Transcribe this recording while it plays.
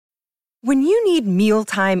When you need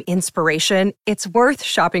mealtime inspiration, it's worth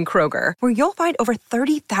shopping Kroger, where you'll find over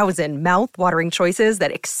 30,000 mouth-watering choices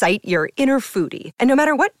that excite your inner foodie. And no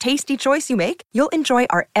matter what tasty choice you make, you'll enjoy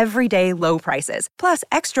our everyday low prices, plus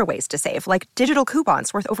extra ways to save, like digital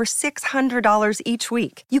coupons worth over $600 each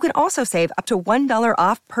week. You can also save up to $1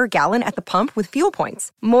 off per gallon at the pump with fuel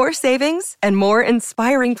points. More savings and more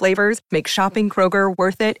inspiring flavors make shopping Kroger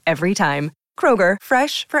worth it every time. Kroger,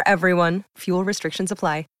 fresh for everyone. Fuel restrictions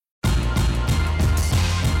apply.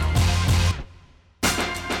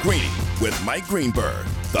 Greeny with Mike Greenberg,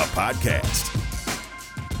 the podcast.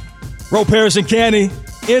 Ro Parrish and Canny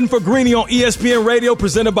in for Greeny on ESPN Radio,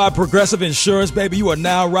 presented by Progressive Insurance. Baby, you are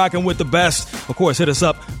now rocking with the best. Of course, hit us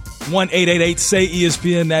up,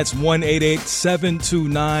 1-888-SAY-ESPN. That's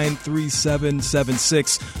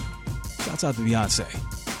 1-888-729-3776. Shouts out to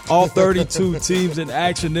Beyonce. All 32 teams in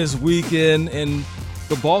action this weekend. And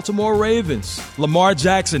the Baltimore Ravens, Lamar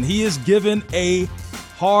Jackson, he is given a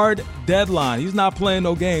hard deadline. He's not playing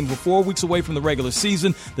no games. We're 4 weeks away from the regular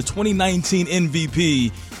season. The 2019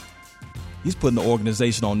 MVP, he's putting the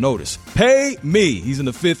organization on notice. Pay me. He's in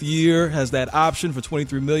the 5th year, has that option for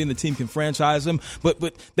 $23 million. The team can franchise him. But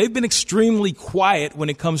they've been extremely quiet when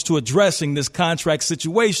it comes to addressing this contract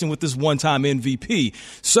situation with this one-time MVP.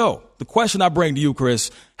 So the question I bring to you, Chris,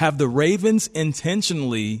 have the Ravens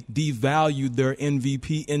intentionally devalued their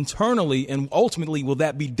MVP internally, and ultimately will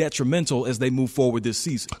that be detrimental as they move forward this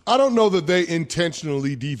season? I don't know that they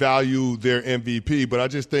intentionally devalue their MVP, but I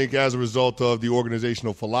just think as a result of the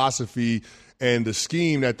organizational philosophy and the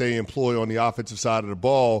scheme that they employ on the offensive side of the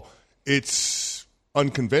ball, it's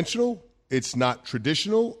unconventional, it's not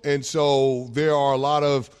traditional, and so there are a lot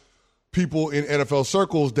of people in NFL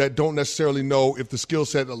circles that don't necessarily know if the skill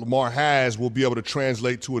set that Lamar has will be able to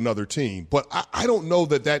translate to another team. But I don't know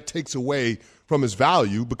that that takes away from his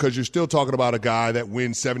value, because you're still talking about a guy that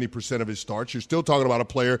wins 70% of his starts. You're still talking about a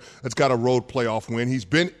player that's got a road playoff win. He's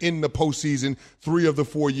been in the postseason 3 of the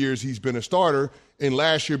 4 years he's been a starter. And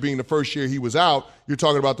last year being the first year he was out, you're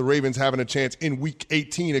talking about the Ravens having a chance in Week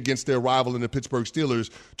 18 against their rival in the Pittsburgh Steelers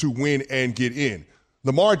to win and get in.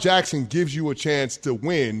 Lamar Jackson gives you a chance to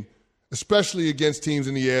win, especially against teams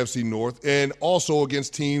in the AFC North and also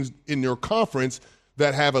against teams in your conference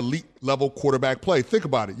that have elite-level quarterback play. Think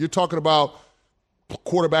about it. You're talking about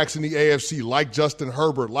quarterbacks in the AFC like Justin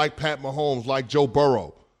Herbert, like Pat Mahomes, like Joe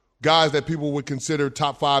Burrow, guys that people would consider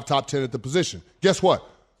top 5, top 10 at the position. Guess what?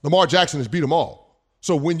 Lamar Jackson has beat them all.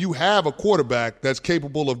 So when you have a quarterback that's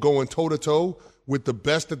capable of going toe-to-toe with the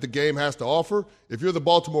best that the game has to offer, if you're the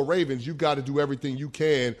Baltimore Ravens, you've got to do everything you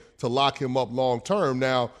can to lock him up long-term.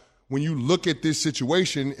 Now, when you look at this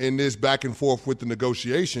situation and this back and forth with the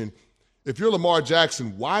negotiation, if you're Lamar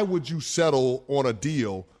Jackson, why would you settle on a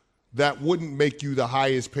deal that wouldn't make you the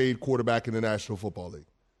highest paid quarterback in the National Football League?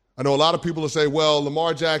 I know a lot of people will say, well,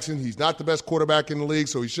 Lamar Jackson, he's not the best quarterback in the league,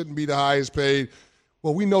 so he shouldn't be the highest paid.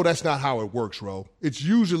 Well, we know that's not how it works, Ro. It's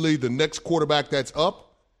usually the next quarterback that's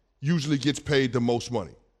up usually gets paid the most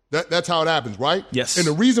money. That's how it happens, right? Yes. And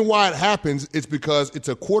the reason why it happens is because it's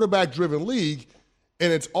a quarterback-driven league,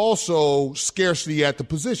 and it's also scarcity at the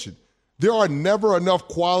position. There are never enough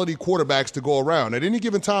quality quarterbacks to go around. At any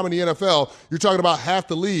given time in the NFL, you're talking about half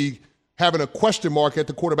the league having a question mark at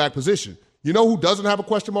the quarterback position. You know who doesn't have a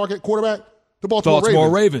question mark at quarterback? The Baltimore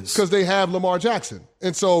Ravens. Because they have Lamar Jackson.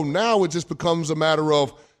 And so now it just becomes a matter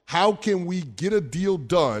of how can we get a deal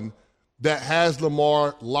done that has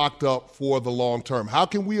Lamar locked up for the long term? How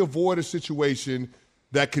can we avoid a situation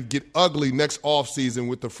that could get ugly next offseason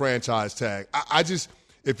with the franchise tag?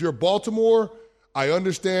 If you're Baltimore, I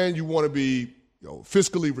understand you want to be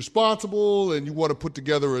fiscally responsible and you want to put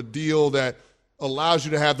together a deal that allows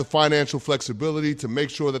you to have the financial flexibility to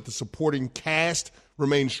make sure that the supporting cast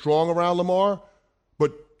remains strong around Lamar.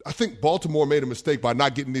 But I think Baltimore made a mistake by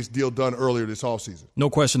not getting this deal done earlier this offseason. No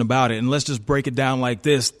question about it. And let's just break it down like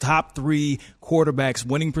this. Top 3 quarterbacks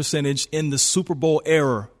winning percentage in the Super Bowl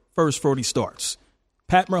era, first 40 starts.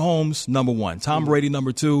 Pat Mahomes, number 1. Tom Brady,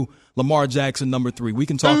 number 2. Lamar Jackson, number 3. We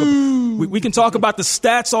can talk about the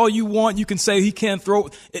stats all you want. You can say he can't throw.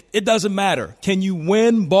 It doesn't matter. Can you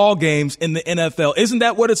win ball games in the NFL? Isn't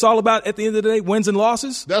that what it's all about at the end of the day, wins and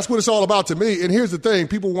losses? That's what it's all about to me. And here's the thing.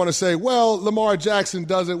 People want to say, well, Lamar Jackson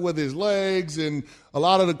does it with his legs, and a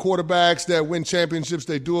lot of the quarterbacks that win championships,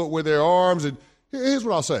 they do it with their arms. And here's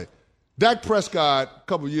what I'll say. Dak Prescott, a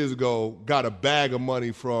couple of years ago, got a bag of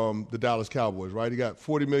money from the Dallas Cowboys, right? He got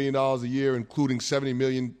 $40 million a year, including $70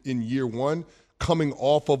 million in year 1, coming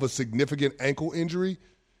off of a significant ankle injury.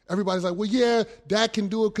 Everybody's like, well, yeah, Dak can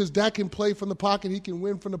do it because Dak can play from the pocket. He can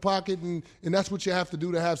win from the pocket, and that's what you have to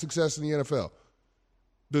do to have success in the NFL.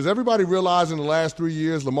 Does everybody realize in the last 3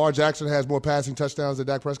 years Lamar Jackson has more passing touchdowns than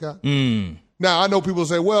Dak Prescott? Now, I know people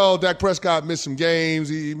say, well, Dak Prescott missed some games.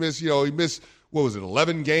 He missed, what was it,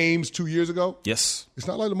 11 games 2 years ago? Yes. It's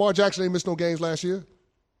not like Lamar Jackson ain't missed no games last year.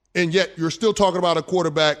 And yet you're still talking about a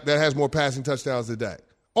quarterback that has more passing touchdowns than Dak.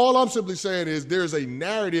 All I'm simply saying is there's a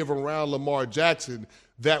narrative around Lamar Jackson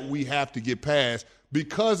that we have to get past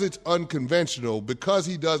because it's unconventional, because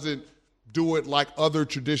he doesn't do it like other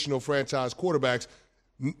traditional franchise quarterbacks.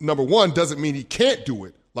 Number one, doesn't mean he can't do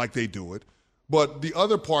it like they do it. But the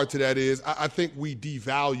other part to that is I think we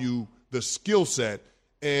devalue the skill set.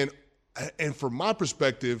 And from my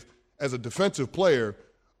perspective, as a defensive player,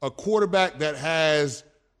 a quarterback that has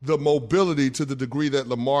the mobility to the degree that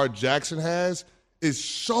Lamar Jackson has is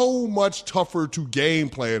so much tougher to game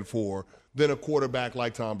plan for than a quarterback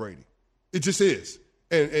like Tom Brady. It just is.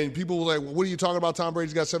 And people were like, well, what are you talking about? Tom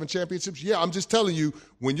Brady's got 7 championships? Yeah, I'm just telling you,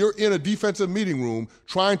 when you're in a defensive meeting room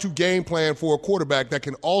trying to game plan for a quarterback that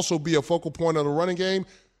can also be a focal point of the running game,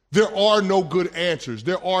 there are no good answers.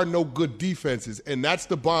 There are no good defenses. And that's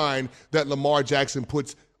the bind that Lamar Jackson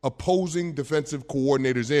puts opposing defensive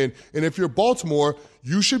coordinators in. And if you're Baltimore,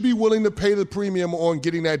 you should be willing to pay the premium on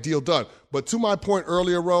getting that deal done. But to my point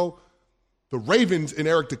earlier, Ro, the Ravens and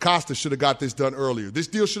Eric DeCosta should have got this done earlier. This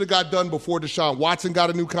deal should have got done before Deshaun Watson got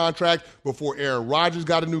a new contract, before Aaron Rodgers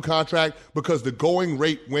got a new contract, because the going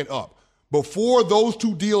rate went up. Before those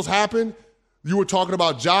two deals happened, you were talking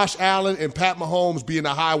about Josh Allen and Pat Mahomes being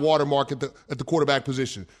a high watermark at the quarterback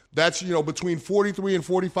position. That's, between $43 and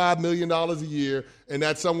 $45 million a year, and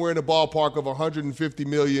that's somewhere in the ballpark of $150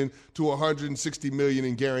 million to $160 million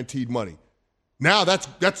in guaranteed money. Now that's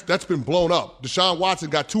been blown up. Deshaun Watson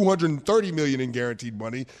got $230 million in guaranteed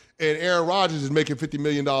money, and Aaron Rodgers is making $50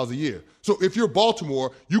 million a year. So if you're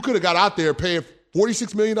Baltimore, you could have got out there paying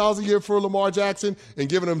 $46 million a year for Lamar Jackson and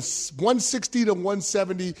giving him $160 to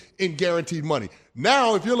 $170 in guaranteed money.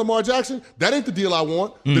 Now, if you're Lamar Jackson, that ain't the deal I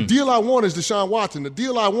want. The deal I want is Deshaun Watson. The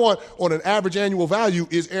deal I want on an average annual value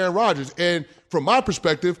is Aaron Rodgers. And from my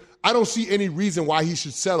perspective, I don't see any reason why he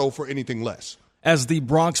should settle for anything less. As the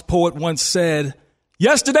Bronx poet once said,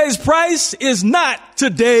 yesterday's price is not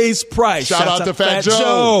today's price. Shout out to Fat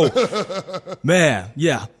Joe. Man,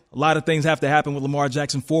 yeah. A lot of things have to happen with Lamar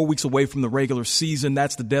Jackson 4 weeks away from the regular season.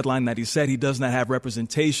 That's the deadline that he said. He does not have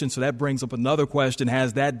representation. So that brings up another question.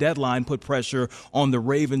 Has that deadline put pressure on the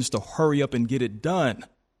Ravens to hurry up and get it done?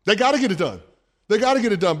 They got to get it done. They got to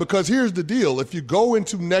get it done because here's the deal. If you go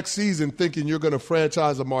into next season thinking you're going to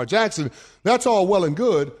franchise Lamar Jackson, that's all well and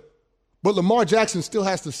good. But Lamar Jackson still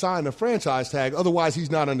has to sign a franchise tag. Otherwise,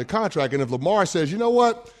 he's not under contract. And if Lamar says, you know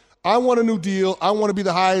what? I want a new deal. I want to be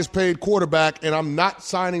the highest paid quarterback, and I'm not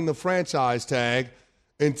signing the franchise tag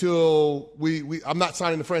until I'm not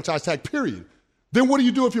signing the franchise tag, period. Then what do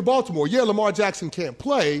you do if you're Baltimore? Yeah, Lamar Jackson can't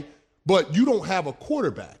play, but you don't have a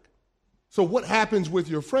quarterback. So what happens with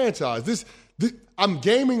your franchise? I'm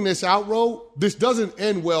gaming this out, Ro. This doesn't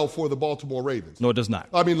end well for the Baltimore Ravens. No, it does not.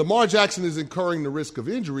 I mean, Lamar Jackson is incurring the risk of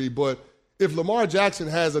injury, but if Lamar Jackson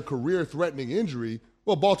has a career-threatening injury,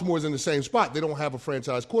 well, Baltimore's in the same spot. They don't have a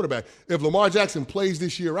franchise quarterback. If Lamar Jackson plays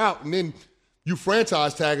this year out and then you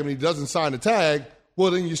franchise tag him and he doesn't sign the tag, well,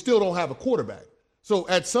 then you still don't have a quarterback. So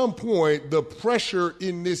at some point, the pressure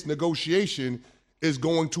in this negotiation is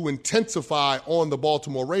going to intensify on the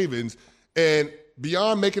Baltimore Ravens. And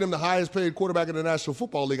beyond making him the highest paid quarterback in the National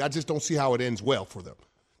Football League, I just don't see how it ends well for them.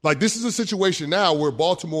 Like, this is a situation now where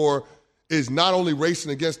Baltimore is not only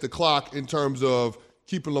racing against the clock in terms of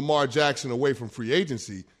keeping Lamar Jackson away from free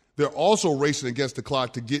agency, they're also racing against the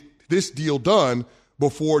clock to get this deal done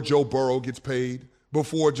before Joe Burrow gets paid,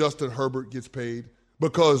 before Justin Herbert gets paid,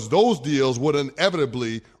 because those deals would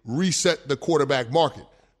inevitably reset the quarterback market.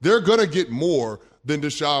 They're going to get more than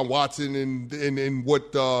Deshaun Watson and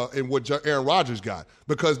what Aaron Rodgers got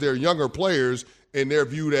because they're younger players and they're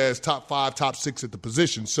viewed as top 5, top 6 at the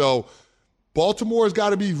position. So Baltimore's got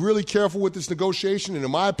to be really careful with this negotiation, and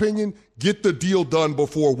in my opinion, get the deal done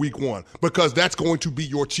before week 1 because that's going to be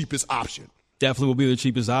your cheapest option. Definitely will be the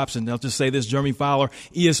cheapest option. I'll just say this, Jeremy Fowler,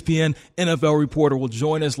 ESPN NFL reporter, will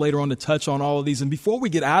join us later on to touch on all of these. And before we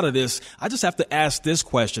get out of this, I just have to ask this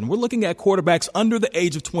question. We're looking at quarterbacks under the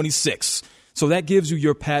age of 26. So that gives you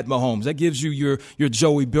your Pat Mahomes. That gives you your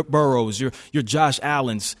Joey Burrows, your Josh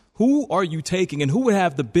Allens. Who are you taking and who would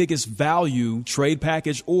have the biggest value, trade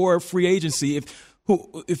package or free agency?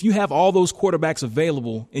 If you have all those quarterbacks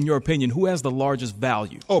available, in your opinion, who has the largest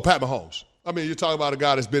value? Oh, Pat Mahomes. I mean, you're talking about a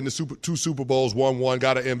guy that's been to 2 Super Bowls, won one,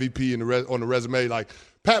 got an MVP on the resume. Like,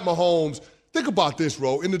 Pat Mahomes, think about this,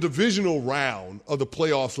 Ro. In the divisional round of the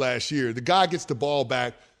playoffs last year, the guy gets the ball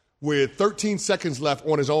back with 13 seconds left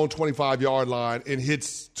on his own 25-yard line and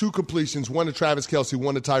hits 2 completions, one to Travis Kelce,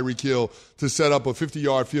 one to Tyreek Hill, to set up a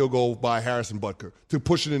 50-yard field goal by Harrison Butker to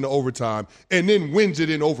push it into overtime, and then wins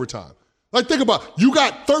it in overtime. Like, think about it. You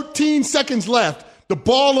got 13 seconds left, the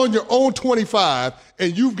ball on your own 25,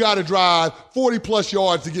 and you've got to drive 40-plus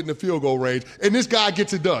yards to get in the field goal range, and this guy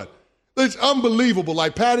gets it done. It's unbelievable.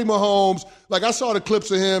 Like, Patty Mahomes, like, I saw the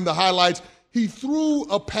clips of him, the highlights. He threw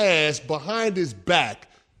a pass behind his back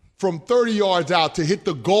from 30 yards out to hit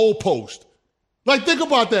the goal post. Like, think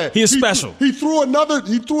about that. He is special. He threw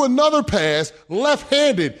another pass,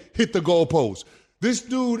 left-handed, hit the goal post. This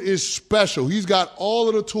dude is special. He's got all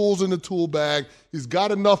of the tools in the tool bag. He's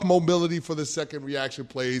got enough mobility for the second reaction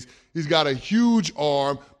plays. He's got a huge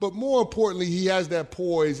arm. But more importantly, he has that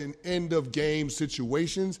poise in end-of-game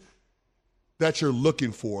situations that you're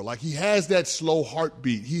looking for. Like, he has that slow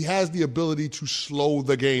heartbeat. He has the ability to slow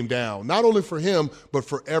the game down, not only for him, but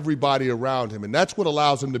for everybody around him. And that's what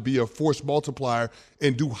allows him to be a force multiplier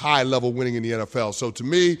and do high-level winning in the NFL. So to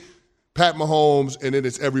me, Pat Mahomes, and then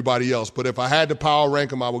it's everybody else. But if I had to power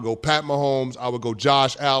rank them, I would go Pat Mahomes, I would go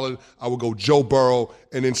Josh Allen, I would go Joe Burrow,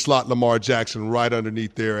 and then slot Lamar Jackson right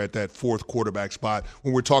underneath there at that 4th quarterback spot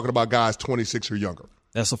when we're talking about guys 26 or younger.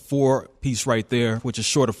 That's a 4-piece right there, which is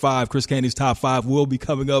short of 5. Chris Canty's top 5 will be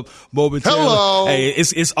coming up momentarily. Hello. Hey,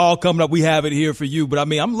 it's all coming up. We have it here for you. But, I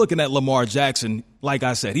mean, I'm looking at Lamar Jackson. Like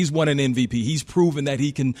I said, he's won an MVP. He's proven that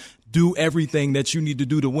he can do everything that you need to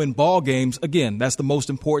do to win ball games. Again, that's the most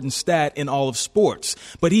important stat in all of sports.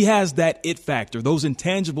 But he has that it factor, those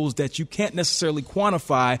intangibles that you can't necessarily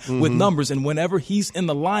quantify with numbers. And whenever he's in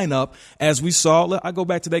the lineup, as we saw, I go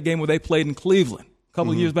back to that game where they played in Cleveland a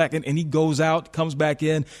couple of years back, and he goes out, comes back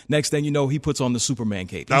in. Next thing you know, he puts on the Superman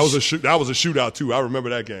cape. That was a shootout, too. I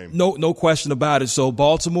remember that game. No question about it. So,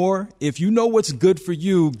 Baltimore, if you know what's good for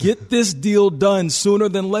you, get this deal done sooner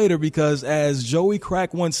than later, because as Joey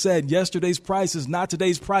Crack once said, yesterday's price is not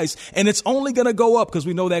today's price, and it's only going to go up because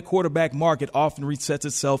we know that quarterback market often resets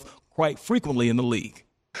itself quite frequently in the league.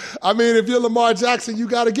 I mean, if you're Lamar Jackson, you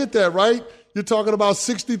got to get that, right? You're talking about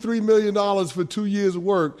 $63 million for 2 years of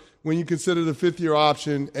work when you consider the 5th-year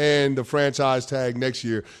option and the franchise tag next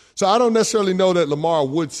year. So I don't necessarily know that Lamar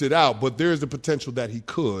would sit out, but there's the potential that he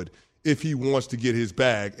could if he wants to get his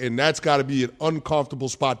bag. And that's got to be an uncomfortable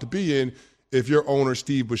spot to be in if you're owner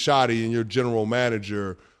Steve Bisciotti and your general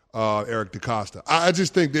manager Eric DeCosta. I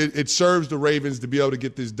just think that it serves the Ravens to be able to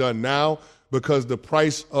get this done now because the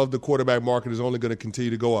price of the quarterback market is only going to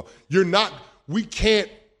continue to go up. We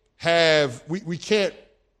can't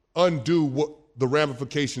undo what the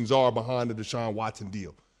ramifications are behind the Deshaun Watson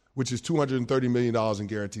deal, which is $230 million in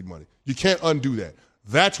guaranteed money. You can't undo that.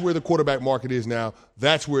 That's where the quarterback market is now.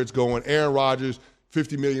 That's where it's going. Aaron Rodgers,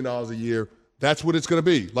 $50 million a year. That's what it's going to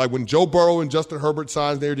be. Like when Joe Burrow and Justin Herbert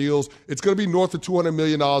signs their deals, it's going to be north of $200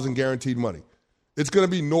 million in guaranteed money. It's going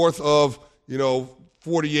to be north of, $48,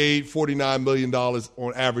 $49 million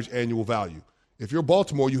on average annual value. If you're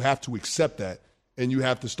Baltimore, you have to accept that. And you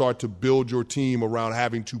have to start to build your team around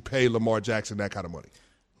having to pay Lamar Jackson that kind of money.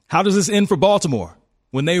 How does this end for Baltimore?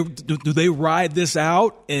 When do they ride this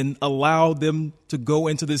out and allow them to go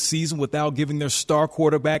into this season without giving their star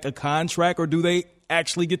quarterback a contract, or do they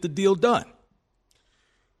actually get the deal done?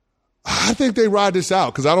 I think they ride this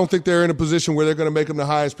out because I don't think they're in a position where they're going to make him the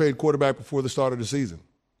highest paid quarterback before the start of the season,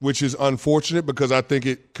 which is unfortunate because I think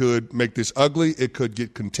it could make this ugly. It could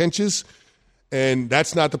get contentious. And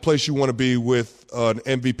that's not the place you want to be with an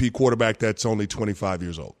MVP quarterback that's only 25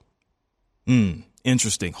 years old.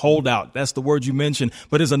 Interesting. Holdout. That's the word you mentioned.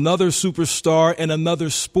 But is another superstar in another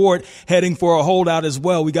sport heading for a holdout as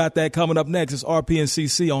well? We got that coming up next. It's RP and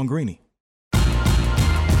CC on Greeny.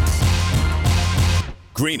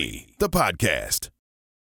 Greeny, the podcast.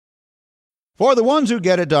 For the ones who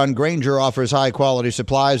get it done, Grainger offers high-quality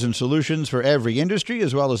supplies and solutions for every industry,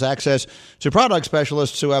 as well as access to product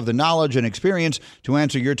specialists who have the knowledge and experience to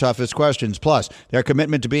answer your toughest questions. Plus, their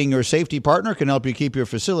commitment to being your safety partner can help you keep your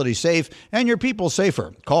facility safe and your people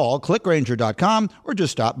safer. Call, clickgrainger.com, or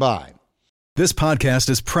just stop by. This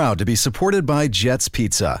podcast is proud to be supported by Jets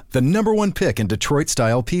Pizza, the #1 pick in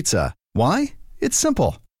Detroit-style pizza. Why? It's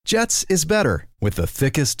simple. Jets is better. With the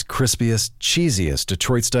thickest, crispiest, cheesiest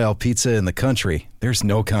Detroit-style pizza in the country, there's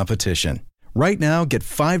no competition. Right now, get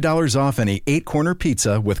 $5 off any 8-corner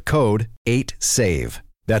pizza with code 8SAVE.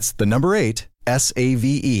 That's the number 8,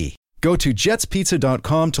 S-A-V-E. Go to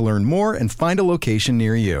jetspizza.com to learn more and find a location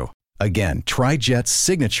near you. Again, try Jet's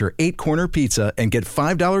signature 8-corner pizza and get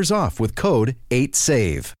 $5 off with code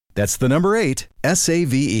 8SAVE. That's the number 8,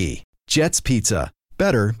 S-A-V-E. Jet's Pizza.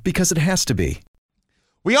 Better because it has to be.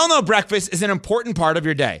 We all know breakfast is an important part of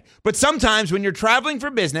your day, but sometimes when you're traveling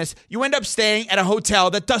for business, you end up staying at a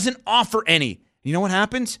hotel that doesn't offer any. You know what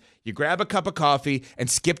happens? You grab a cup of coffee and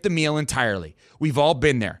skip the meal entirely. We've all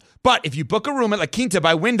been there. But if you book a room at La Quinta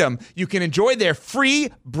by Wyndham, you can enjoy their free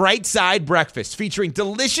Bright Side breakfast featuring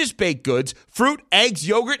delicious baked goods, fruit, eggs,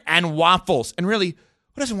 yogurt, and waffles. And really,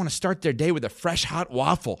 who doesn't want to start their day with a fresh, hot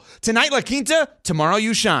waffle? Tonight, La Quinta, tomorrow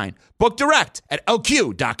you shine. Book direct at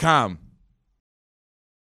lq.com.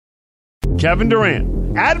 Kevin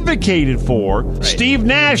Durant advocated for Steve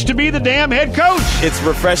Nash to be the damn head coach. It's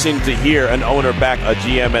refreshing to hear an owner back a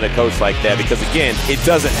GM and a coach like that because, again, it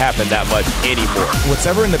doesn't happen that much anymore.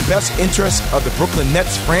 Whatever in the best interest of the Brooklyn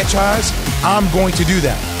Nets franchise, I'm going to do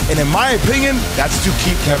that. And in my opinion, that's to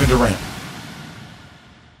keep Kevin Durant.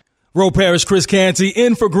 Ro Parrish, Chris Canty,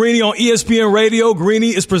 in for Greeny on ESPN Radio.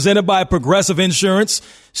 Greeny is presented by Progressive Insurance.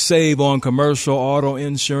 Save on commercial auto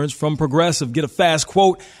insurance from Progressive. Get a fast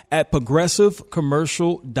quote at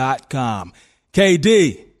progressivecommercial.com.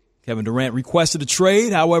 KD, Kevin Durant requested a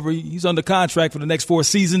trade. However, he's under contract for the next 4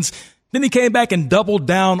 seasons. Then he came back and doubled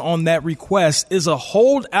down on that request. Is a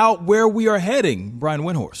holdout where we are heading, Brian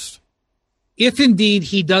Windhorst? If indeed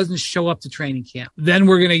he doesn't show up to training camp, then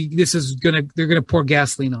they're gonna pour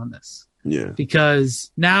gasoline on this. Yeah.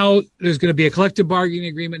 Because now there's going to be a collective bargaining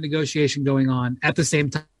agreement negotiation going on at the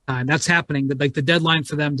same time. That's happening. But like the deadline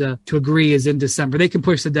for them to agree is in December. They can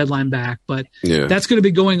push the deadline back, but that's going to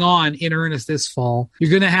be going on in earnest this fall.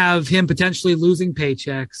 You're going to have him potentially losing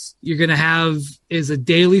paychecks. You're going to have is a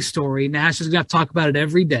daily story. Nash is going to have to talk about it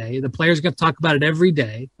every day. The players are going to talk about it every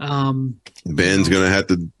day. Ben's going to have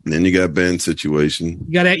to. Then you got Ben's situation.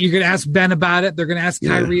 You're going to ask Ben about it. They're going to ask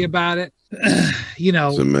Kyrie about it.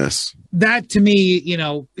 It's a mess. That to me,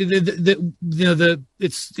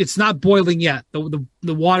 it's not boiling yet. The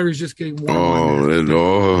water is just getting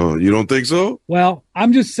warm. You don't think so? Well,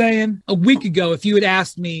 I'm just saying. A week ago, if you had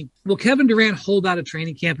asked me, will Kevin Durant hold out a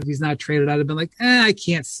training camp if he's not traded? I'd have been like, I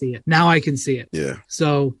can't see it. Now I can see it. Yeah.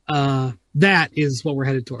 So that is what we're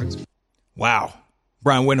headed towards. Wow.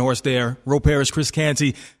 Brian Windhorst there. Ro Parrish, Chris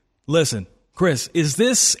Canty. Listen, Chris, is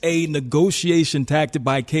this a negotiation tactic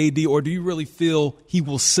by KD, or do you really feel he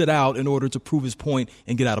will sit out in order to prove his point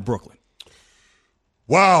and get out of Brooklyn?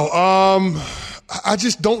 Wow. I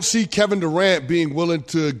just don't see Kevin Durant being willing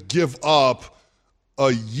to give up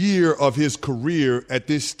a year of his career at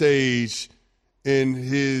this stage in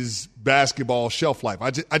his basketball shelf life.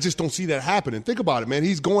 I just don't see that happening. Think about it, man.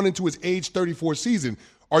 He's going into his age 34 season.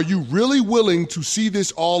 Are you really willing to see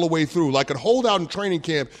this all the way through? Like a holdout in training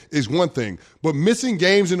camp is one thing, but missing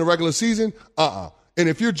games in the regular season, And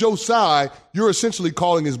if you're Joe Tsai, you're essentially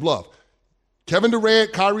calling his bluff. Kevin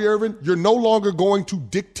Durant, Kyrie Irving, you're no longer going to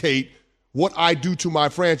dictate what I do to my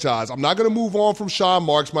franchise. I'm not going to move on from Sean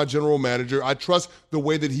Marks, my general manager. I trust the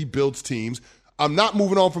way that he builds teams. I'm not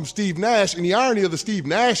moving on from Steve Nash. And the irony of the Steve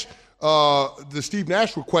Nash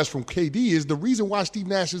request from KD is the reason why Steve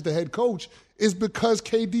Nash is the head coach is because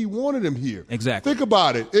KD wanted him here. Exactly. Think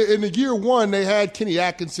about it. In the year one, they had Kenny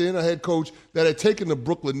Atkinson, a head coach that had taken the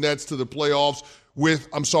Brooklyn Nets to the playoffs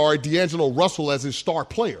with, D'Angelo Russell as his star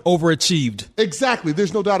player. Overachieved. Exactly.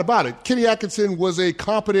 There's no doubt about it. Kenny Atkinson was a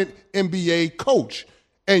competent NBA coach.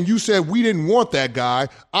 And you said, we didn't want that guy.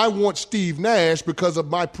 I want Steve Nash because of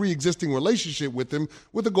my pre-existing relationship with him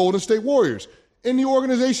with the Golden State Warriors. And the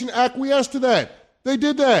organization acquiesced to that. They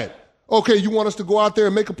did that. Okay, you want us to go out there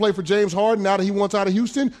and make a play for James Harden now that he wants out of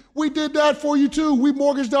Houston? We did that for you too. We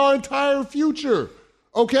mortgaged our entire future.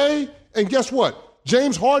 Okay? And guess what?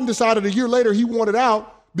 James Harden decided a year later he wanted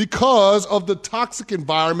out because of the toxic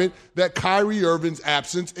environment that Kyrie Irving's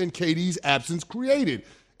absence and KD's absence created.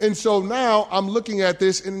 And so now I'm looking at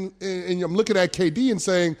this and I'm looking at KD and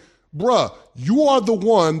saying, bruh, you are the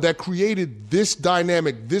one that created this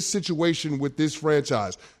dynamic, this situation with this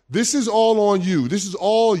franchise. This is all on you. This is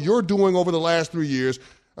all you're doing over the last 3 years.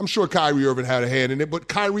 I'm sure Kyrie Irving had a hand in it, but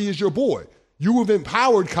Kyrie is your boy. You have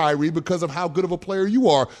empowered Kyrie because of how good of a player you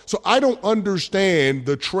are. So I don't understand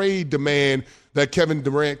the trade demand that Kevin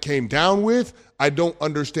Durant came down with. I don't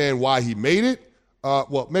understand why he made it.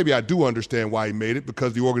 Well, maybe I do understand why he made it,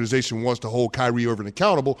 because the organization wants to hold Kyrie Irving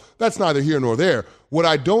accountable. That's neither here nor there. What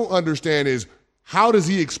I don't understand is how does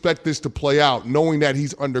he expect this to play out knowing that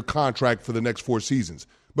he's under contract for the next 4 seasons?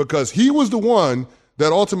 Because he was the one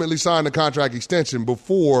that ultimately signed the contract extension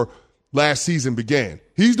before last season began.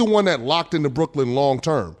 He's the one that locked into Brooklyn long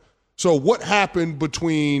term. So what happened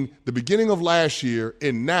between the beginning of last year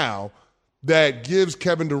and now that gives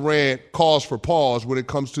Kevin Durant cause for pause when it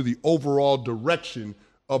comes to the overall direction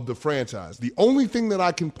of the franchise? The only thing that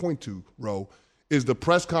I can point to, Ro, is the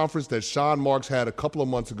press conference that Sean Marks had a couple of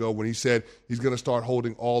months ago when he said he's going to start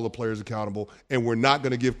holding all the players accountable, and we're not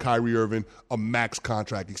going to give Kyrie Irving a max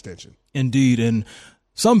contract extension. Indeed, and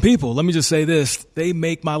some people, let me just say this, they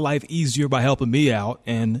make my life easier by helping me out,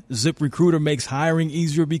 and ZipRecruiter makes hiring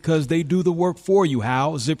easier because they do the work for you.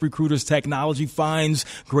 How? ZipRecruiter's technology finds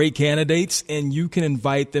great candidates, and you can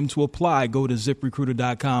invite them to apply. Go to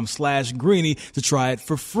ZipRecruiter.com/Greeny to try it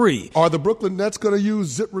for free. Are the Brooklyn Nets going to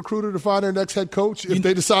use ZipRecruiter to find their next head coach if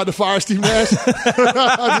they decide to fire Steve Nash?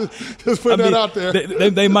 just put that out there.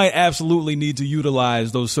 They might absolutely need to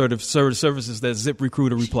utilize those sort of services that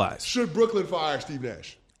ZipRecruiter applies. Should Brooklyn fire Steve Nash?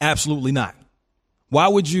 Absolutely not. Why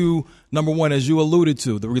would you, number one, as you alluded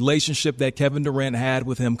to, the relationship that Kevin Durant had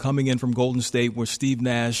with him coming in from Golden State, where Steve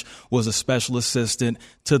Nash was a special assistant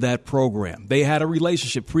to that program. They had a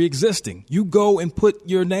relationship pre-existing. You go and put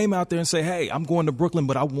your name out there and say, hey, I'm going to Brooklyn,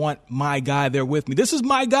 but I want my guy there with me. This is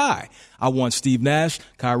my guy. I want Steve Nash.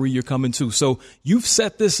 Kyrie, you're coming too. So you've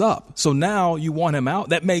set this up. So now you want him out?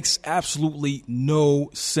 That makes absolutely no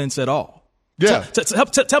sense at all. Yeah.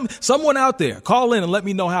 Tell me, someone out there, call in and let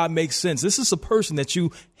me know how it makes sense. This is a person that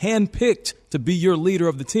you handpicked to be your leader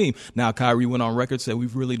of the team. Now, Kyrie went on record, said we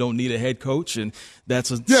really don't need a head coach, and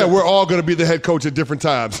that's we're all going to be the head coach at different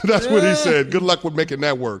times. That's what he said. Good luck with making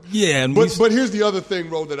that work. Yeah. But here's the other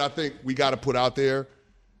thing, Ro, that I think we got to put out there.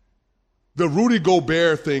 The Rudy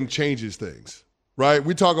Gobert thing changes things, right?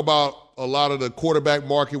 We talk about a lot of the quarterback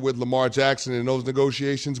market with Lamar Jackson and those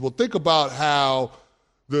negotiations. Well, think about how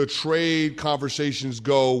the trade conversations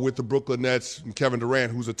go with the Brooklyn Nets and Kevin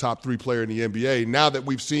Durant, who's a top 3 player in the NBA, now that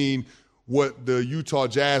we've seen what the Utah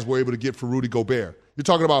Jazz were able to get for Rudy Gobert. You're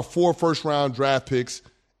talking about 4 first-round draft picks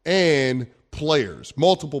and players,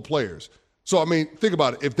 multiple players. So, I mean, think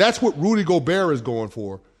about it. If that's what Rudy Gobert is going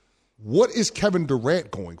for, what is Kevin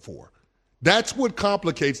Durant going for? That's what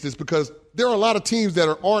complicates this, because there are a lot of teams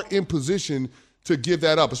that aren't in position to give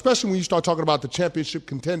that up, especially when you start talking about the championship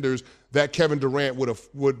contenders that Kevin Durant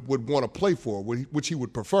would want to play for, which he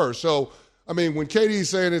would prefer. So, I mean, when KD's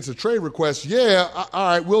saying it's a trade request, all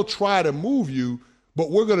right, we'll try to move you, but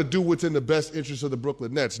we're going to do what's in the best interest of the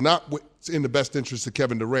Brooklyn Nets, not what's in the best interest of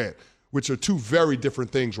Kevin Durant, which are two very different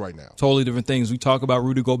things right now. Totally different things. We talk about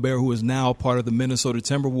Rudy Gobert, who is now part of the Minnesota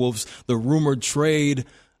Timberwolves. The rumored trade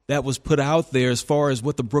that was put out there as far as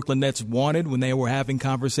what the Brooklyn Nets wanted when they were having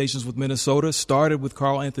conversations with Minnesota started with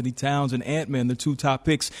Karl Anthony Towns and Ant-Man, the 2 top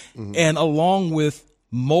picks, and along with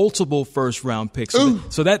multiple first-round picks.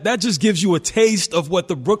 So that just gives you a taste of what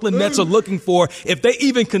the Brooklyn Nets are looking for. If they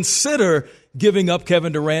even consider giving up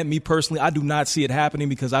Kevin Durant, me personally, I do not see it happening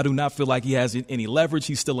because I do not feel like he has any leverage.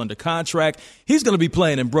 He's still under contract. He's going to be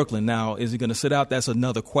playing in Brooklyn. Now, is he going to sit out? That's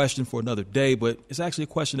another question for another day, but it's actually a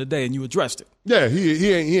question today, and you addressed it. Yeah,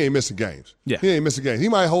 he ain't missing games. Yeah. He ain't missing games. He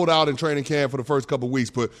might hold out in training camp for the first couple of weeks,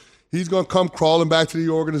 but he's going to come crawling back to the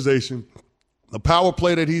organization. The power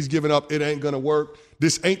play that he's giving up, it ain't going to work.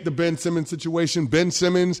 This ain't the Ben Simmons situation. Ben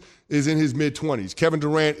Simmons is in his mid-20s. Kevin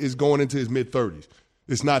Durant is going into his mid-30s.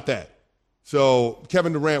 It's not that. So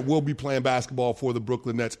Kevin Durant will be playing basketball for the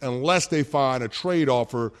Brooklyn Nets unless they find a trade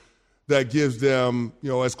offer that gives them,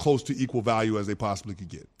 as close to equal value as they possibly could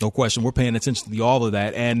get. No question. We're paying attention to all of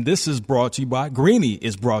that. And this is brought to you by Greeny,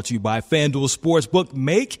 is brought to you by FanDuel Sportsbook.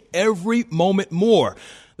 Make every moment more.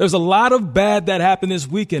 There's a lot of bad that happened this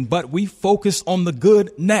weekend, but we focus on the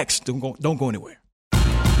good next. Don't go anywhere.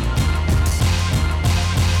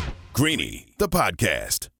 Greeny, the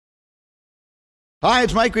podcast. Hi,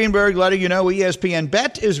 it's Mike Greenberg letting you know ESPN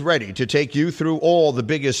Bet is ready to take you through all the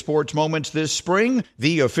biggest sports moments this spring.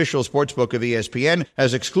 The official sportsbook of ESPN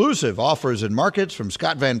has exclusive offers and markets from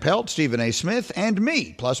Scott Van Pelt, Stephen A. Smith, and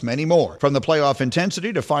me, plus many more. From the playoff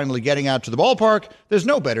intensity to finally getting out to the ballpark, there's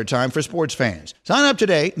no better time for sports fans. Sign up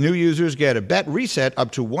today. New users get a bet reset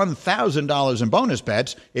up to $1,000 in bonus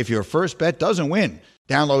bets if your first bet doesn't win.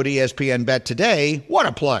 Download ESPN Bet today. What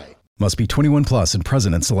a play. Must be 21 plus and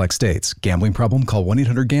present in select states. Gambling problem? Call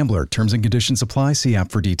 1-800-GAMBLER. Terms and conditions apply. See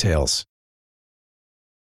app for details.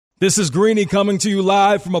 This is Greeny coming to you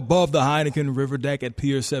live from above the Heineken River Deck at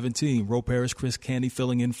Pier 17. Ro Parrish, Chris Candy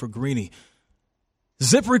filling in for Greeny.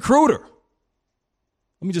 ZipRecruiter.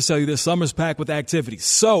 Let me just tell you this, summer's packed with activities.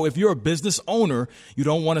 So if you're a business owner, you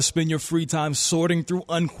don't want to spend your free time sorting through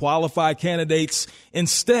unqualified candidates.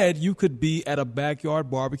 Instead, you could be at a backyard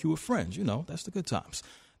barbecue with friends. That's the good times.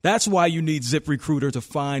 That's why you need ZipRecruiter to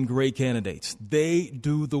find great candidates. They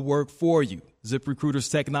do the work for you. ZipRecruiter's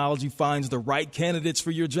technology finds the right candidates for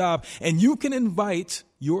your job, and you can invite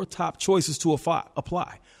your top choices to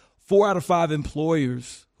apply. 4 out of 5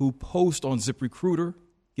 employers who post on ZipRecruiter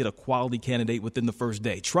Get a quality candidate within the first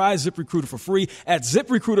day. Try ZipRecruiter for free at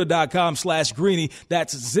ZipRecruiter.com/Greeny.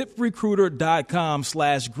 That's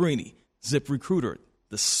ZipRecruiter.com/Greeny. ZipRecruiter,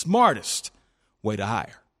 the smartest way to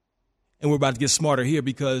hire. And we're about to get smarter here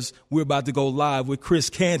because we're about to go live with Chris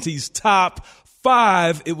Canty's Top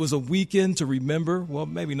 5. It was a weekend to remember. Well,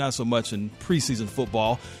 maybe not so much in preseason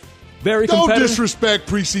football. Very competitive. Don't disrespect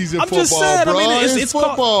preseason football, I'm just saying, bro. I mean, it's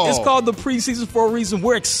football. It's called the preseason for a reason.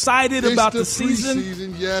 We're excited about the season.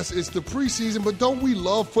 Preseason, yes, it's the preseason, but don't we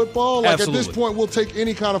love football? Like Absolutely. At this point, we'll take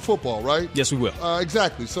any kind of football, right? Yes, we will.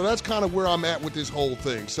 Exactly. So that's kind of where I'm at with this whole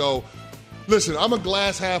thing. So, listen, I'm a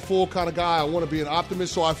glass half full kind of guy. I want to be an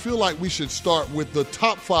optimist, so I feel like we should start with the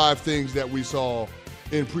top 5 things that we saw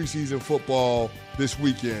in preseason football this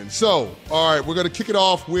weekend. So, all right, we're going to kick it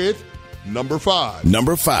off with number 5.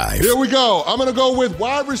 Number 5. Here we go. I'm going to go with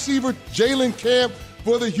wide receiver Jalen Camp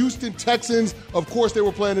for the Houston Texans. Of course, they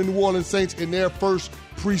were playing the New Orleans Saints in their first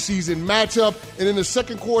preseason matchup. And in the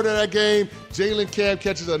second quarter of that game, Jalen Camp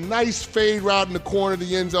catches a nice fade route in the corner of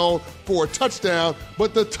the end zone for a touchdown.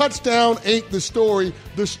 But the touchdown ain't the story.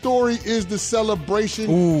 The story is the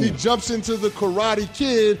celebration. Ooh. He jumps into the Karate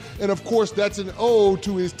Kid. And, of course, that's an ode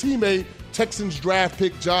to his teammate, Texans draft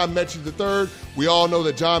pick John Mechie III. We all know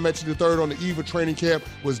that John Mechie III on the eve of training camp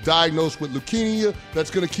was diagnosed with leukemia. That's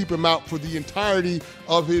going to keep him out for the entirety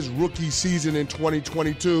of his rookie season in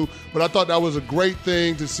 2022. But I thought that was a great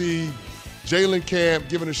thing to see Jalen Camp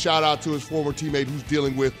giving a shout-out to his former teammate who's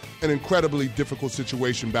dealing with an incredibly difficult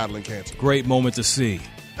situation battling cancer. Great moment to see.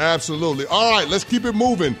 Absolutely. All right, let's keep it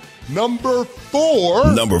moving. Number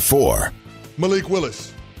 4. Number 4. Malik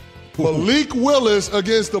Willis. Malik Willis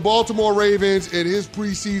against the Baltimore Ravens in his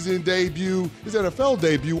preseason debut, his NFL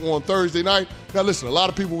debut on Thursday night. Now, listen, a lot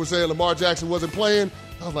of people were saying Lamar Jackson wasn't playing.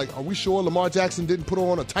 I was like, are we sure Lamar Jackson didn't put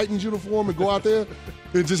on a Titans uniform and go out there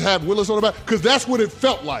and just have Willis on the back? Because that's what it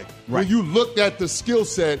felt like. Right. When you looked at the skill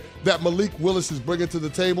set that Malik Willis is bringing to the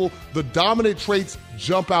table, the dominant traits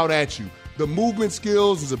jump out at you. The movement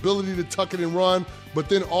skills, his ability to tuck it and run, but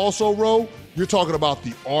then also, Ro, you're talking about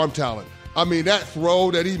the arm talent. I mean, that throw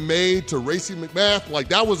that he made to Racey McMath, like,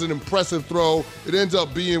 that was an impressive throw. It ends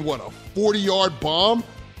up being, a 40-yard bomb?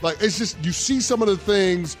 Like, it's just, you see some of the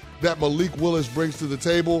things that Malik Willis brings to the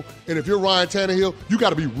table, and if you're Ryan Tannehill, you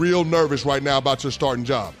got to be real nervous right now about your starting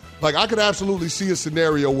job. Like, I could absolutely see a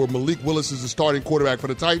scenario where Malik Willis is the starting quarterback for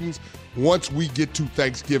the Titans once we get to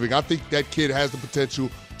Thanksgiving. I think that kid has the potential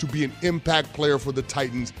to be an impact player for the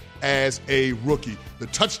Titans as a rookie. The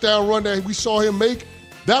touchdown run that we saw him make,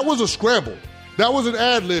 that was a scramble. That was an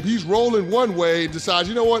ad-lib. He's rolling one way and decides,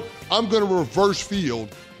 you know what, I'm going to reverse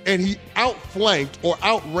field. And he outflanked or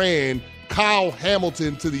outran Kyle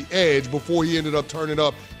Hamilton to the edge before he ended up turning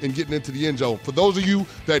up and getting into the end zone. For those of you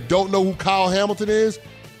that don't know who Kyle Hamilton is,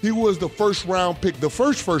 he was the first round pick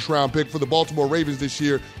for the Baltimore Ravens this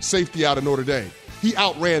year, safety out of Notre Dame. He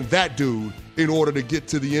outran that dude in order to get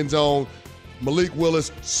to the end zone. Malik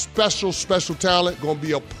Willis, special talent, going to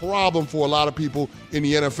be a problem for a lot of people in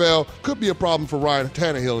the NFL. Could be a problem for Ryan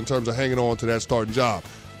Tannehill in terms of hanging on to that starting job.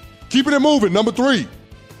 Keeping it moving, number 3.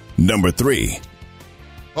 Number 3.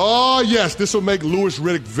 Oh, yes, this will make Louis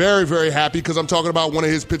Riddick very, very happy because I'm talking about one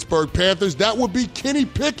of his Pittsburgh Panthers. That would be Kenny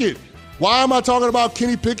Pickett. Why am I talking about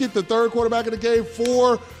Kenny Pickett, the third quarterback of the game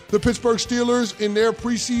for the Pittsburgh Steelers in their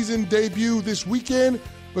preseason debut this weekend?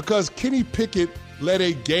 Because Kenny Pickett led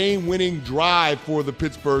a game-winning drive for the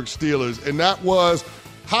Pittsburgh Steelers, and that was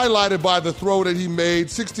highlighted by the throw that he made,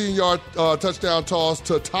 16-yard touchdown toss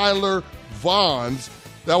to Tyler Vaughns.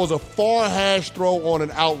 That was a far hash throw on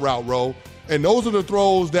an out route, Ro. And those are the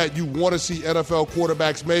throws that you want to see NFL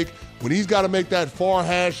quarterbacks make. When he's got to make that far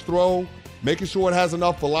hash throw, making sure it has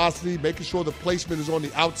enough velocity, making sure the placement is on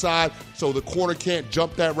the outside so the corner can't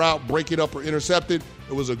jump that route, break it up, or intercept it.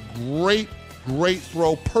 It was a great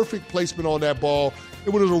throw, perfect placement on that ball.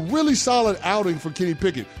 It was a really solid outing for Kenny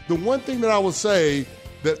Pickett. The one thing that I would say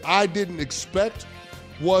that I didn't expect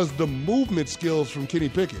was the movement skills from Kenny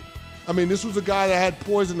Pickett. I mean, this was a guy that had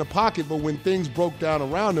poise in the pocket, but when things broke down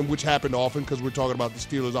around him, which happened often because we're talking about the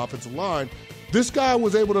Steelers' offensive line, this guy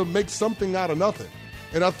was able to make something out of nothing.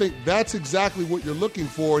 And I think that's exactly what you're looking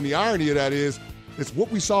for, and the irony of that is it's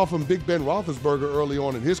what we saw from Big Ben Roethlisberger early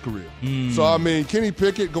on in his career. So, I mean, Kenny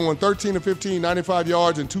Pickett going 13 of 15, 95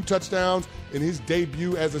 yards and 2 touchdowns in his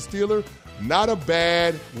debut as a Steeler, not a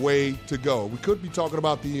bad way to go. We could be talking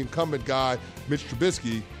about the incumbent guy, Mitch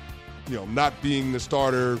Trubisky, not being the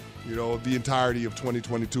starter, the entirety of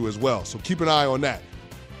 2022 as well. So keep an eye on that.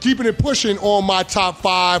 Keeping it pushing on my top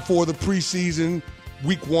 5 for the preseason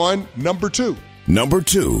week 1, number 2. Number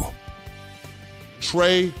 2.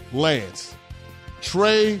 Trey Lance.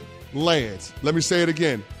 Trey Lance. Let me say it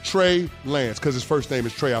again. Trey Lance, because his first name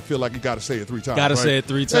is Trey. I feel like you got to say it 3 times. Got to say it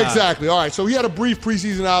 3 times. Exactly. All right, so he had a brief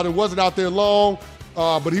preseason out and wasn't out there long,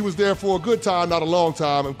 but he was there for a good time, not a long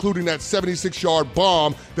time, including that 76-yard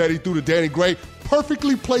bomb that he threw to Danny Gray.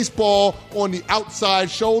 Perfectly placed ball on the outside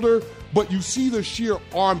shoulder, but you see the sheer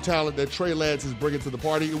arm talent that Trey Lance is bringing to the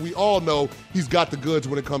party, and we all know he's got the goods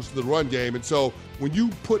when it comes to the run game. And so when you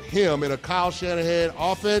put him in a Kyle Shanahan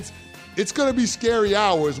offense, it's going to be scary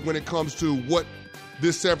hours when it comes to what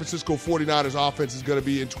this San Francisco 49ers offense is going to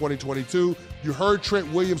be in 2022. You heard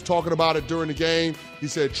Trent Williams talking about it during the game. He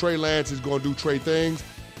said Trey Lance is going to do Trey things.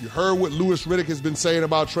 You heard what Louis Riddick has been saying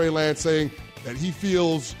about Trey Lance, saying that he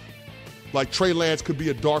feels like Trey Lance could be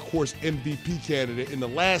a dark horse MVP candidate. And the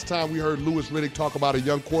last time we heard Louis Riddick talk about a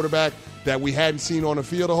young quarterback that we hadn't seen on the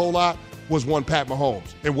field a whole lot was one Pat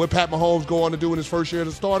Mahomes. And what Pat Mahomes go on to do in his first year as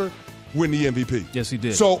a starter? Win the MVP. Yes, he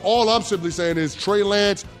did. So all I'm simply saying is Trey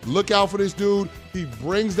Lance, look out for this dude. He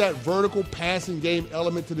brings that vertical passing game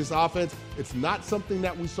element to this offense. It's not something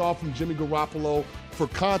that we saw from Jimmy Garoppolo. For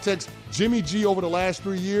context, Jimmy G over the last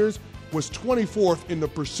 3 years was 24th in the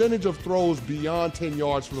percentage of throws beyond 10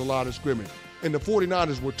 yards from the line of scrimmage. And the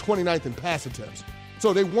 49ers were 29th in pass attempts.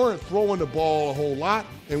 So they weren't throwing the ball a whole lot,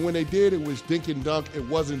 and when they did, it was dink and dunk. It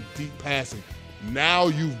wasn't deep passing. Now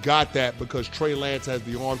you've got that because Trey Lance has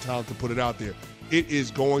the arm talent to put it out there. It is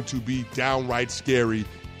going to be downright scary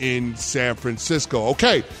in San Francisco.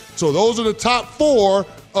 Okay, so those are the top 4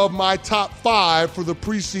 of my top 5 for the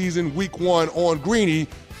preseason week 1 on Greeny.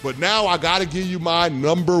 But now I got to give you my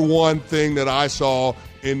number 1 thing that I saw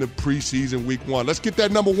in the preseason week 1. Let's get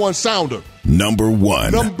that number 1 sounder. Number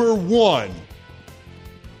 1. Number 1.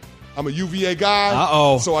 I'm a UVA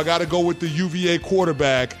guy, so I got to go with the UVA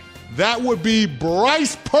quarterback. That would be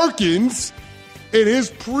Bryce Perkins in his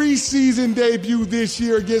preseason debut this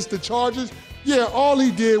year against the Chargers. Yeah, all he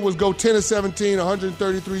did was go 10 of 17,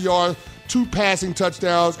 133 yards, 2 passing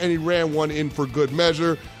touchdowns, and he ran one in for good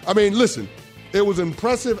measure. I mean, listen, it was an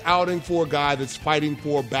impressive outing for a guy that's fighting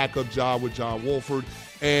for a backup job with John Wolford.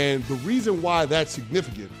 And the reason why that's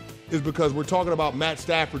significant is because we're talking about Matt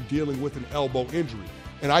Stafford dealing with an elbow injury.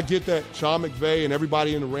 And I get that Sean McVay and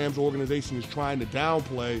everybody in the Rams organization is trying to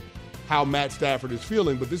downplay how Matt Stafford is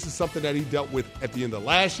feeling, but this is something that he dealt with at the end of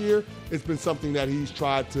last year. It's been something that he's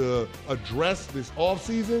tried to address this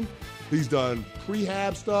offseason. He's done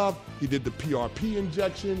prehab stuff. He did the PRP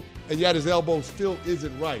injection, and yet his elbow still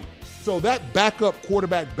isn't right. So that backup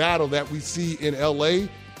quarterback battle that we see in L.A.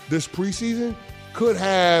 this preseason could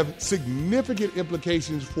have significant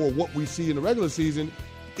implications for what we see in the regular season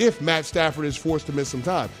if Matt Stafford is forced to miss some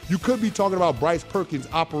time. You could be talking about Bryce Perkins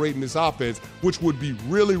operating this offense, which would be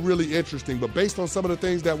really, really interesting. But based on some of the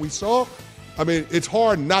things that we saw, I mean, it's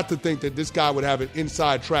hard not to think that this guy would have an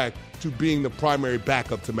inside track to being the primary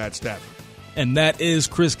backup to Matt Stafford. And that is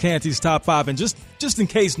Chris Canty's top 5. And just in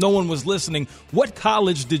case no one was listening, what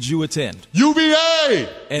college did you attend? UVA!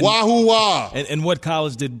 Wahoo wah! And what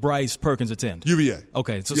college did Bryce Perkins attend? UVA.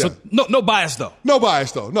 Okay, so no bias, though. No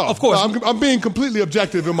bias, though. No. Of course. No, I'm being completely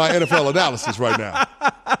objective in my NFL analysis right now.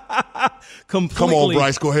 Come on,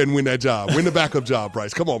 Bryce. Go ahead and win that job. Win the backup job,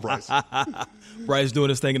 Bryce. Come on, Bryce. Bryce doing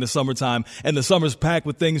his thing in the summertime. And the summer's packed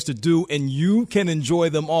with things to do, and you can enjoy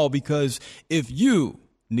them all because if you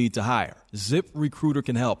need to hire, ZipRecruiter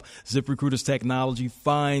can help. ZipRecruiter's technology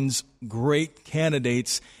finds great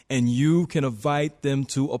candidates, and you can invite them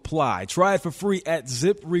to apply. Try it for free at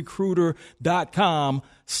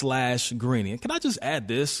ZipRecruiter.com/Greeny. And can I just add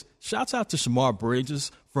this? Shouts out to Shamar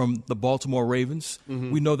Bridges from the Baltimore Ravens.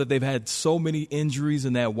 Mm-hmm. We know that they've had so many injuries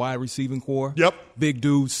in that wide receiving core. Yep. Big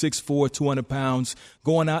dude, 6'4", 200 pounds,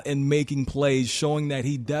 going out and making plays, showing that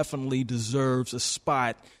he definitely deserves a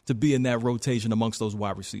spot to be in that rotation amongst those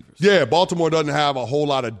wide receivers. Yeah, Baltimore doesn't have a whole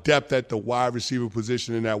lot of depth at the wide receiver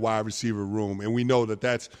position in that wide receiver room, and we know that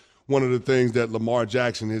that's one of the things that Lamar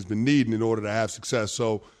Jackson has been needing in order to have success.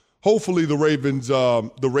 So hopefully the Ravens are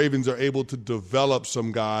able to develop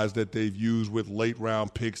some guys that they've used with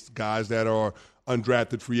late-round picks, guys that are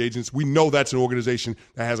undrafted free agents. We know that's an organization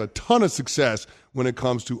that has a ton of success when it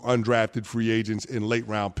comes to undrafted free agents and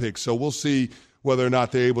late-round picks. So we'll see whether or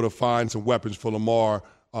not they're able to find some weapons for Lamar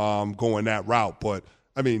going that route. But,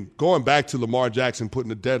 I mean, going back to Lamar Jackson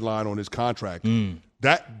putting a deadline on his contract,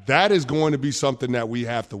 that is going to be something that we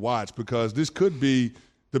have to watch because this could be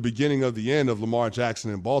the beginning of the end of Lamar Jackson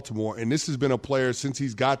in Baltimore. And this has been a player since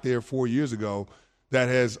he's got there 4 years ago that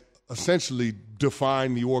has essentially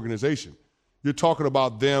defined the organization. You're talking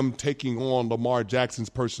about them taking on Lamar Jackson's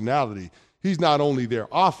personality. He's not only their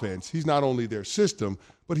offense, he's not only their system,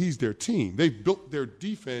 but he's their team. They've built their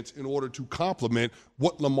defense in order to complement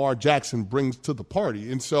what Lamar Jackson brings to the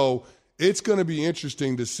party. And so it's going to be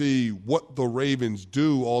interesting to see what the Ravens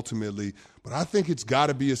do ultimately. But I think it's got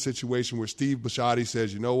to be a situation where Steve Bisciotti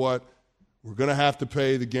says, you know what, we're going to have to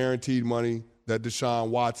pay the guaranteed money that Deshaun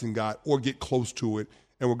Watson got or get close to it,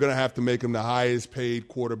 and we're going to have to make him the highest paid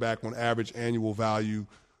quarterback on average annual value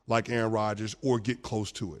like Aaron Rodgers or get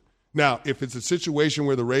close to it. Now, if it's a situation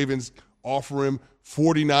where the Ravens offer him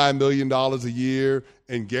 $49 million a year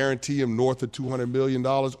and guarantee him north of $200 million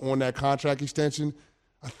on that contract extension,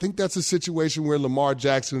 I think that's a situation where Lamar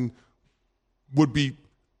Jackson would be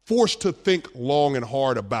forced to think long and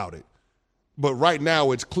hard about it. But right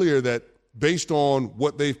now it's clear that based on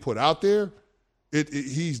what they've put out there,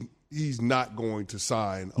 he's not going to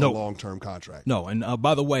sign a long-term contract. No, and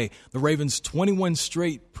by the way, the Ravens' 21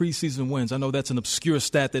 straight preseason wins. I know that's an obscure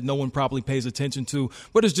stat that no one probably pays attention to,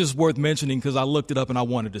 but it's just worth mentioning because I looked it up and I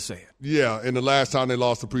wanted to say it. Yeah, and the last time they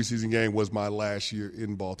lost a preseason game was my last year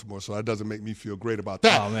in Baltimore, so that doesn't make me feel great about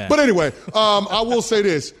that. Oh, man. But anyway, I will say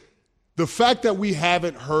this. The fact that we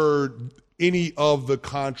haven't heard any of the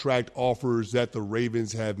contract offers that the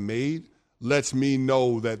Ravens have made lets me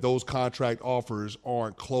know that those contract offers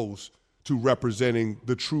aren't close to representing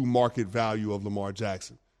the true market value of Lamar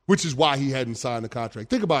Jackson, which is why he hadn't signed the contract.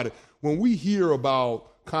 Think about it. When we hear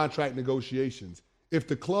about contract negotiations, if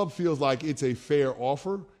the club feels like it's a fair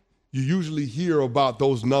offer, you usually hear about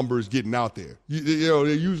those numbers getting out there. You know,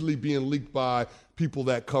 they're usually being leaked by people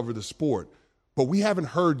that cover the sport. But we haven't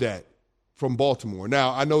heard that from Baltimore.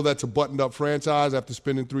 Now, I know that's a buttoned-up franchise after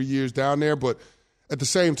spending 3 years down there, but at the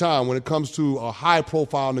same time, when it comes to a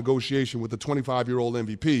high-profile negotiation with a 25-year-old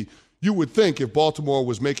MVP, you would think if Baltimore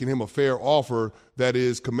was making him a fair offer that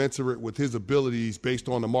is commensurate with his abilities based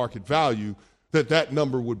on the market value, that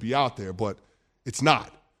number would be out there, but it's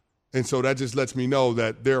not. And so that just lets me know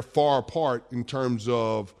that they're far apart in terms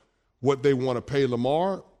of what they want to pay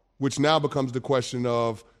Lamar, which now becomes the question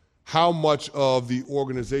of how much of the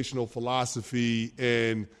organizational philosophy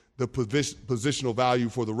and the positional value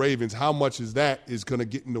for the Ravens, how much is going to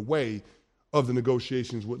get in the way of the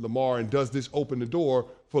negotiations with Lamar, and does this open the door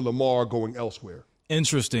for Lamar going elsewhere?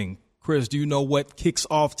 Interesting. Chris, do you know what kicks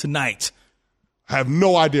off tonight? I have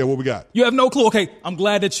no idea what we got. You have no clue? Okay, I'm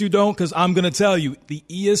glad that you don't because I'm going to tell you. The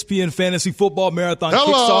ESPN Fantasy Football Marathon kicks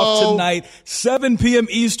off tonight, 7 p.m.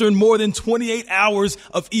 Eastern. More than 28 hours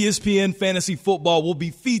of ESPN Fantasy Football will be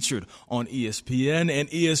featured on ESPN and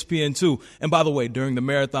ESPN2. And by the way, during the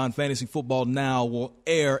Marathon Fantasy Football Now will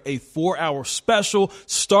air a 4-hour special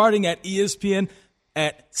starting at ESPN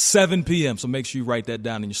at 7 p.m. So make sure you write that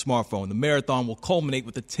down in your smartphone. The marathon will culminate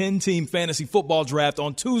with the 10-team fantasy football draft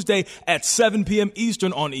on Tuesday at 7 p.m.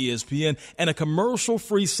 Eastern on ESPN and a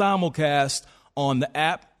commercial-free simulcast on the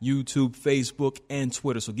app, YouTube, Facebook, and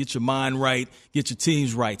Twitter. So get your mind right, get your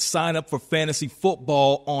teams right. Sign up for fantasy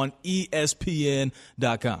football on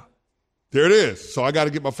ESPN.com. There it is. So I got to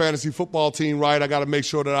get my fantasy football team right. I got to make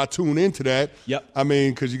sure that I tune into that. Yep. I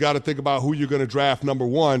mean, because you got to think about who you're going to draft number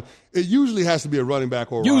one. It usually has to be a running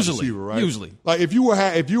back or a wide receiver, right? Usually. Like if you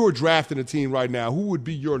were drafting a team right now, who would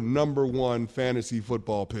be your number one fantasy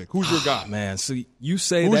football pick? Who's your guy? Man, so you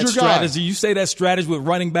say that strategy. You say that strategy with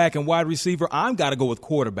running back and wide receiver. I've got to go with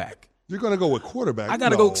quarterback. You're going to go with quarterback? I got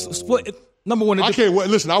to go split. Number one. I can't wait.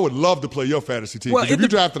 Listen, I would love to play your fantasy team. Well, if you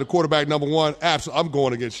drafted a quarterback number one, absolutely, I'm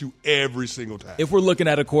going against you every single time. If we're looking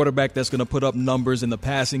at a quarterback that's going to put up numbers in the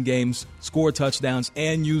passing games, score touchdowns,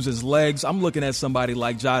 and use his legs, I'm looking at somebody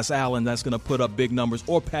like Josh Allen that's going to put up big numbers,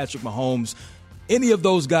 or Patrick Mahomes. Any of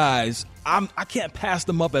those guys, I can't pass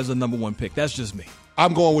them up as a number one pick. That's just me.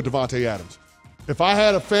 I'm going with Devontae Adams. If I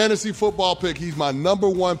had a fantasy football pick, he's my number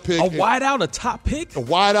one pick. A wideout, a top pick? A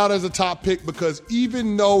wideout as a top pick because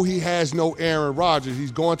even though he has no Aaron Rodgers,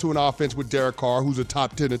 he's going to an offense with Derek Carr, who's a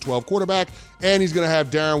top 10 to 12 quarterback, and he's going to have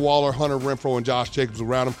Darren Waller, Hunter Renfrow, and Josh Jacobs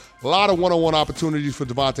around him. A lot of one-on-one opportunities for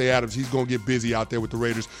Devontae Adams. He's going to get busy out there with the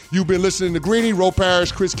Raiders. You've been listening to Greeny, Ro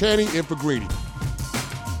Parrish, Chris Canty, in for Greeny.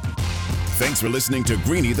 Thanks for listening to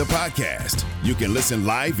Greeny the podcast. You can listen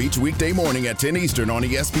live each weekday morning at 10 Eastern on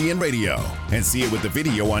ESPN Radio and see it with the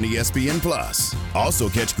video on ESPN Plus. Also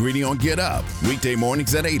catch Greeny on Get Up weekday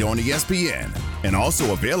mornings at 8 on ESPN and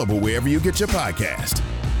also available wherever you get your podcast.